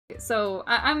So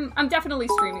I'm definitely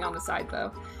streaming on the side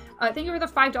though. Thank you for the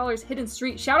 $5 Hidden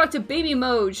Street. Shout out to Baby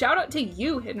Mode. Shout out to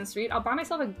you, Hidden Street. I'll buy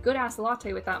myself a good ass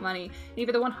latte with that money. And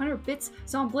even the 100 bits,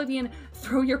 so Oblivion,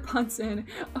 throw your punts in.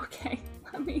 Okay,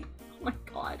 let me. Oh my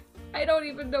god, I don't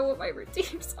even know what my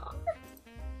redeems are.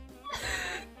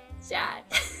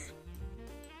 Chat.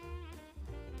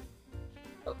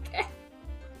 Okay.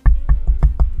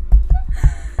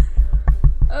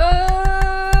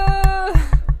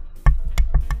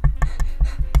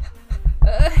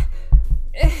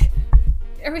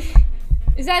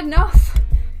 Is that enough?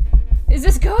 Is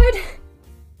this good?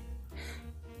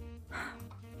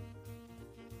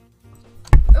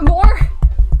 More?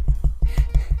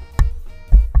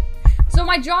 So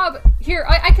my job here,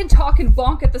 I can talk and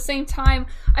bonk at the same time.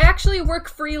 I actually work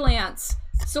freelance,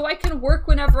 so I can work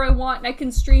whenever I want and I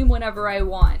can stream whenever I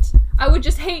want. I would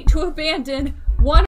just hate to abandon